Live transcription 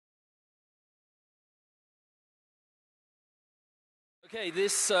Okay,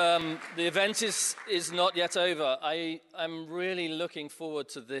 the event is not yet over. I'm really looking forward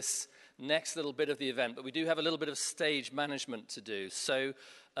to this next little bit of the event, but we do have a little bit of stage management to do. So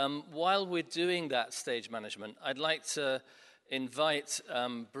while we're doing that stage management, I'd like to invite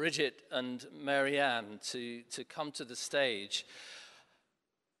Bridget and Marianne to come to the stage.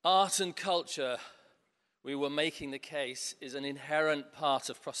 Art and culture, we were making the case, is an inherent part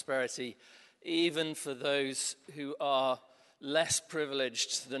of prosperity, even for those who are less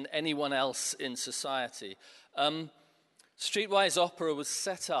privileged than anyone else in society. Streetwise Opera was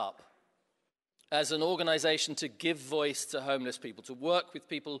set up as an organization to give voice to homeless people, to work with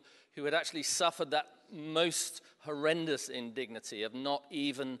people who had actually suffered that most horrendous indignity of not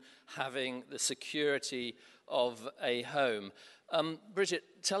even having the security of a home. Bridget,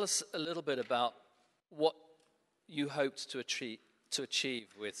 tell us a little bit about what you hoped to achieve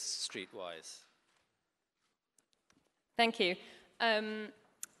with Streetwise. Thank you.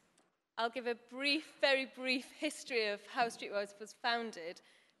 I'll give a very brief history of how Streetwise was founded,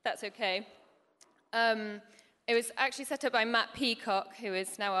 if that's okay. It was actually set up by Matt Peacock, who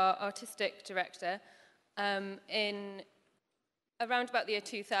is now our artistic director, in around about the year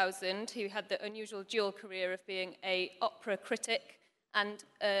 2000, who had the unusual dual career of being an opera critic and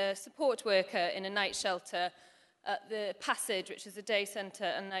a support worker in a night shelter at the Passage, which is a day centre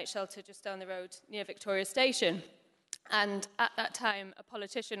and night shelter just down the road near Victoria Station. And at that time, a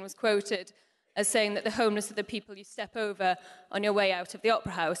politician was quoted as saying that the homeless are the people you step over on your way out of the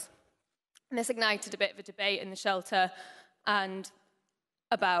Opera House. And this ignited a bit of a debate in the shelter and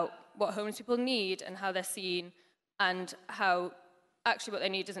about what homeless people need and how they're seen, and how actually what they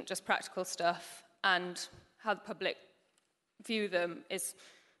need isn't just practical stuff, and how the public view them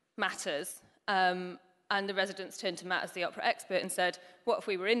matters. And the residents turned to Matt as the opera expert and said, what if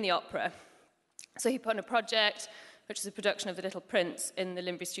we were in the opera? So he put on a project, which is a production of The Little Prince in the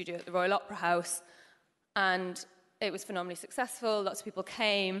Limbury studio at the Royal Opera House. And it was phenomenally successful. Lots of people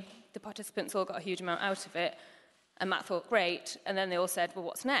came. The participants all got a huge amount out of it. And Matt thought, great. And then they all said, well,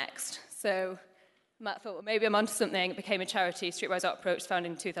 what's next? So Matt thought, well, maybe I'm onto something. It became a charity, Streetwise Opera, which was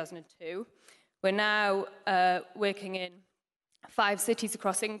founded in 2002. We're now working in 5 cities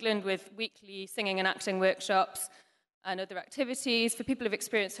across England with weekly singing and acting workshops and other activities for people who've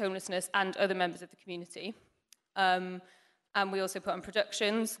experienced homelessness and other members of the community. And we also put on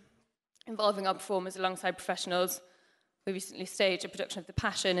productions involving our performers alongside professionals. We recently staged a production of The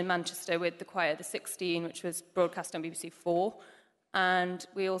Passion in Manchester with the choir The 16, which was broadcast on BBC 4. And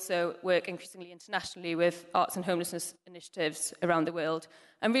we also work increasingly internationally with arts and homelessness initiatives around the world.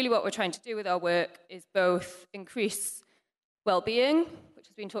 And really what we're trying to do with our work is both increase well-being, which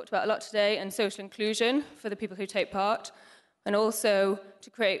has been talked about a lot today, and social inclusion for the people who take part, and also to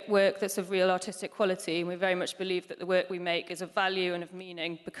create work that's of real artistic quality. And we very much believe that the work we make is of value and of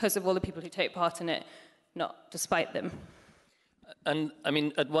meaning because of all the people who take part in it, not despite them. And, I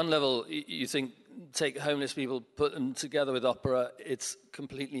mean, at one level, you think, take homeless people, put them together with opera, it's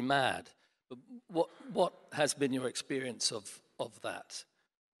completely mad. But what has been your experience of that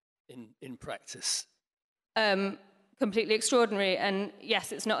in practice? Completely extraordinary. And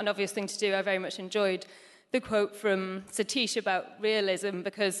yes, it's not an obvious thing to do. I very much enjoyed the quote from Satish about realism,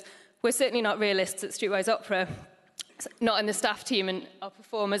 because we're certainly not realists at Streetwise Opera, not in the staff team, and our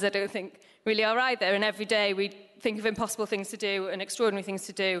performers I don't think really are either. And every day we think of impossible things to do and extraordinary things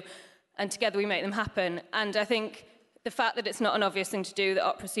to do, and together we make them happen. And I think the fact that it's not an obvious thing to do, that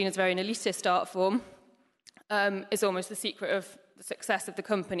opera is seen as very an elitist art form, is almost the secret of the success of the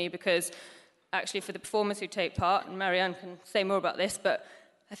company, because actually for the performers who take part, and Marianne can say more about this, but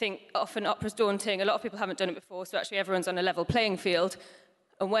I think often opera's daunting. A lot of people haven't done it before, so actually everyone's on a level playing field.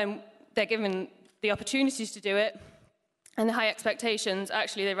 And when they're given the opportunities to do it and the high expectations,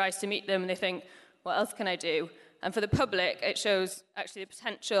 actually they rise to meet them and they think, what else can I do? And for the public, it shows actually the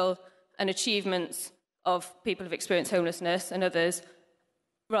potential and achievements of people who've experienced homelessness and others,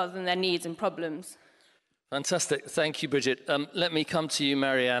 rather than their needs and problems. Fantastic. Thank you, Bridget. Let me come to you,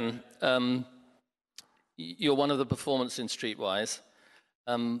 Marianne. You're one of the performers in Streetwise.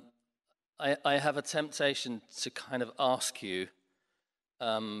 I have a temptation to kind of ask you,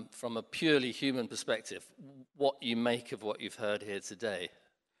 from a purely human perspective, what you make of what you've heard here today.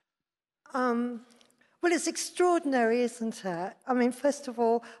 Well, it's extraordinary, isn't it? I mean, first of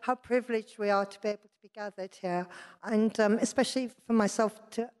all, how privileged we are to be able to be gathered here, and especially for myself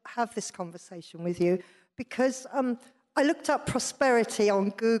to have this conversation with you, because I looked up prosperity on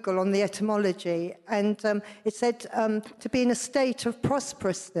Google, on the etymology, and it said to be in a state of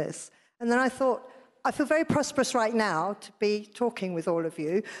prosperousness. And then I thought, I feel very prosperous right now to be talking with all of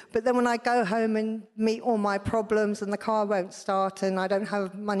you, but then when I go home and meet all my problems and the car won't start and I don't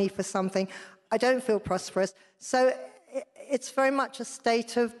have money for something, I don't feel prosperous. So it's very much a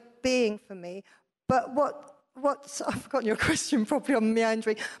state of being for me. But I've forgotten your question, probably I'm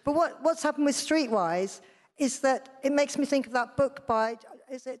meandering, but what's happened with Streetwise is that it makes me think of that book by,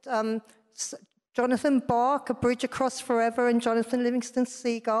 is it Jonathan Bark, A Bridge Across Forever, and Jonathan Livingston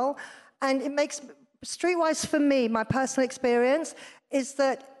Seagull. And it makes, Streetwise for me, my personal experience, is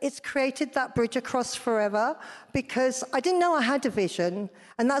that it's created that bridge across forever because I didn't know I had a vision.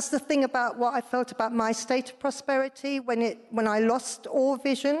 And that's the thing about what I felt about my state of prosperity when I lost all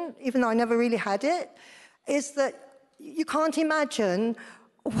vision, even though I never really had it, is that you can't imagine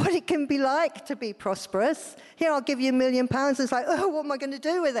what it can be like to be prosperous. Here, I'll give you £1 million. It's like, oh, what am I going to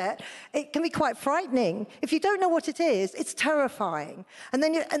do with it? It can be quite frightening. If you don't know what it is, it's terrifying. And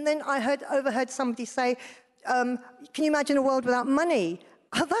then I overheard somebody say, can you imagine a world without money?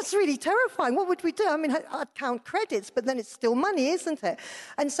 Oh, that's really terrifying. What would we do? I mean, I'd count credits, but then it's still money, isn't it?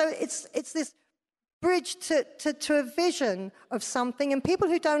 And so it's this bridge to a vision of something. And people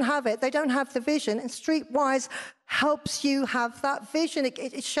who don't have it, they don't have the vision. And Streetwise helps you have that vision.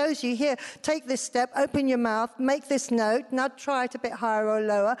 It shows you, here, take this step, open your mouth, make this note, now try it a bit higher or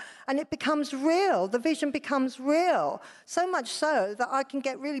lower, and it becomes real. The vision becomes real. So much so that I can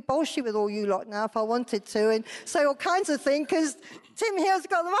get really bolshy with all you lot now if I wanted to and say all kinds of things because Tim here's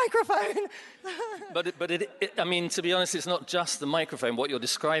got the microphone. But I mean, to be honest, it's not just the microphone. What you're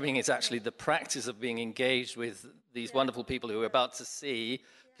describing is actually the practice of being engaged with these wonderful people who we're about to see.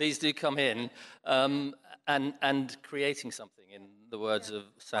 Please do come in. And creating something, in the words of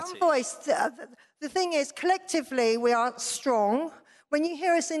Satish. One voice. The thing is, collectively, we are strong. When you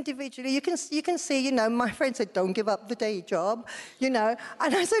hear us individually, you can see, you know, my friend said, don't give up the day job, you know.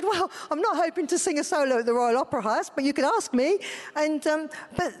 And I said, well, I'm not hoping to sing a solo at the Royal Opera House, but you can ask me. And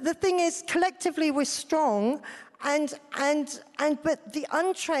but the thing is, collectively, we're strong. But the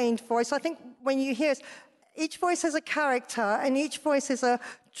untrained voice, I think when you hear us, each voice has a character, and each voice is a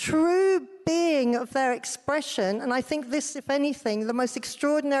true being of their expression. And I think this, if anything, the most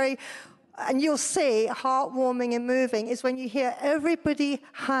extraordinary, and you'll see, heartwarming and moving, is when you hear everybody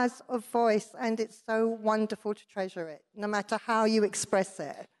has a voice, and it's so wonderful to treasure it, no matter how you express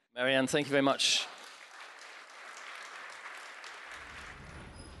it. Marianne, thank you very much.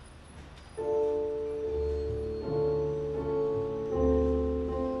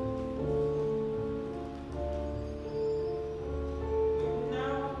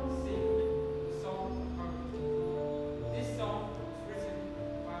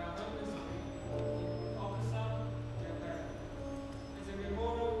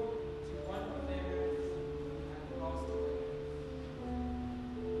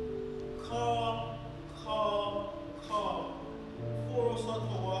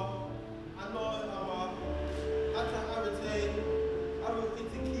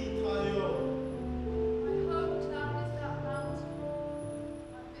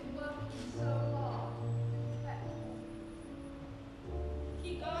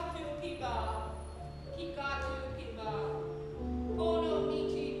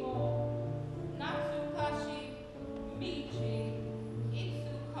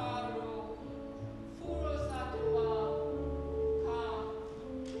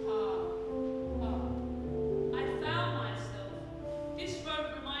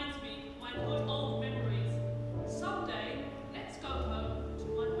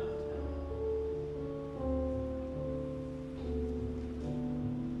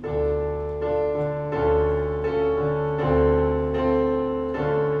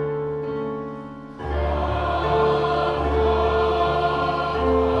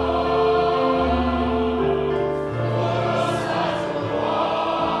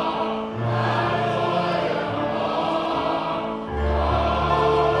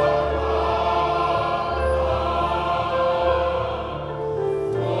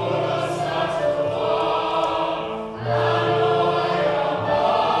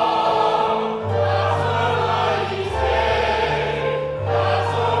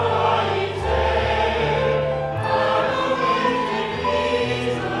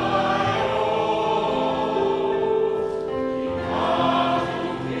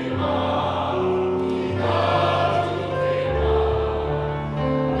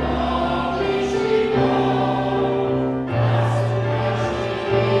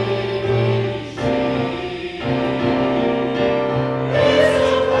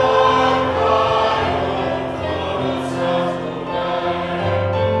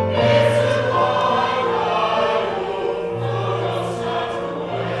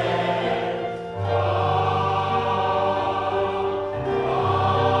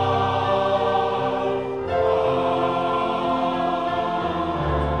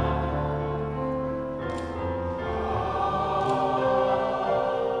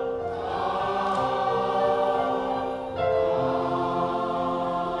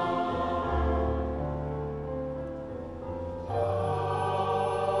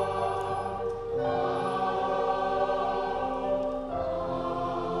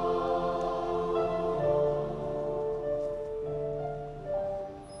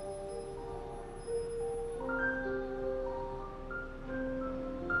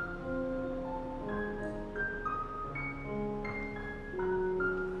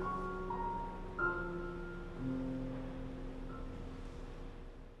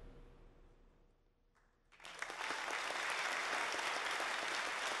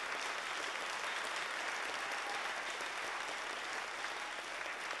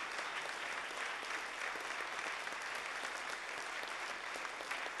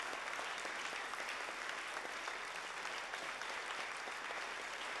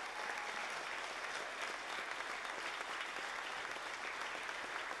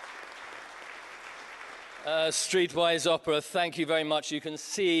 Streetwise Opera, thank you very much. You can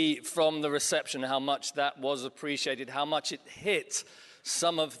see from the reception how much that was appreciated, how much it hit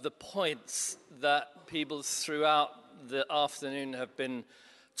some of the points that people throughout the afternoon have been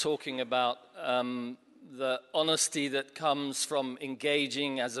talking about. The honesty that comes from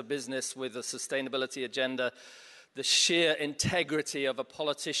engaging as a business with a sustainability agenda, the sheer integrity of a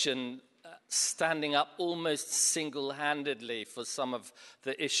politician standing up almost single-handedly for some of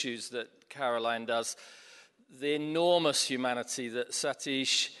the issues that Caroline does, the enormous humanity that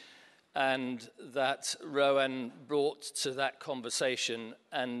Satish and that Rowan brought to that conversation,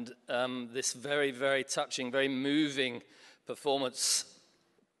 and this very, very touching, very moving performance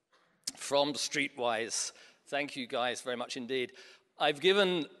from Streetwise. Thank you guys very much indeed. I've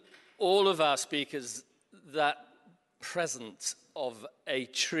given all of our speakers that present of a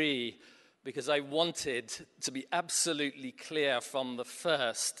tree because I wanted to be absolutely clear from the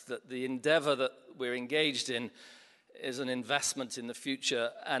first that the endeavor that we're engaged in is an investment in the future,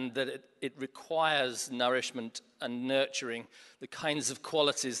 and that it requires nourishment and nurturing, the kinds of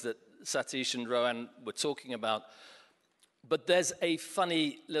qualities that Satish and Rowan were talking about. But there's a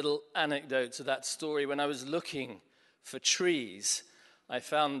funny little anecdote to that story. When I was looking for trees, I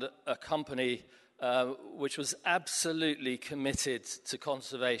found a company which was absolutely committed to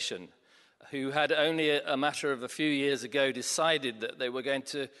conservation, who had only a matter of a few years ago decided that they were going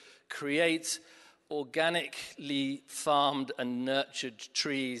to create organically farmed and nurtured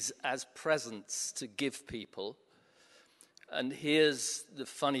trees as presents to give people. And here's the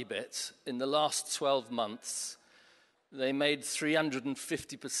funny bit. In the last 12 months, they made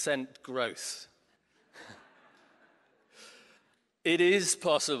 350% growth. It is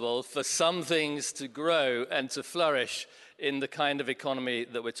possible for some things to grow and to flourish in the kind of economy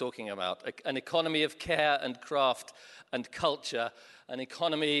that we're talking about. An economy of care and craft and culture, an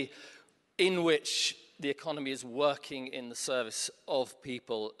economy in which the economy is working in the service of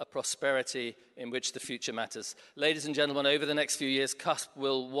people, a prosperity in which the future matters. Ladies and gentlemen, over the next few years, CUSP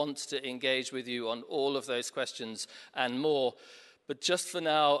will want to engage with you on all of those questions and more. But just for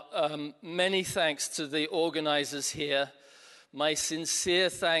now, many thanks to the organizers here. My sincere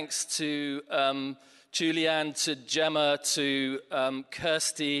thanks to Julianne, to Gemma, to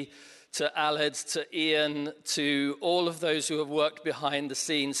Kirsty, to Aled, to Ian, to all of those who have worked behind the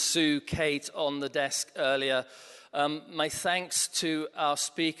scenes, Sue, Kate on the desk earlier. My thanks to our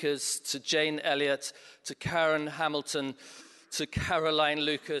speakers, to Jane Elliott, to Karen Hamilton, to Caroline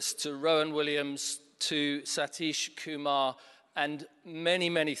Lucas, to Rowan Williams, to Satish Kumar, and many,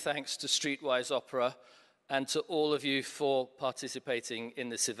 many thanks to Streetwise Opera and to all of you for participating in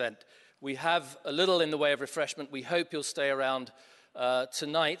this event. We have a little in the way of refreshment. We hope you'll stay around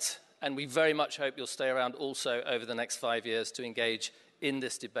tonight, and we very much hope you'll stay around also over the next 5 years to engage in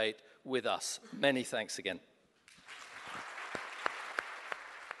this debate with us. Many thanks again.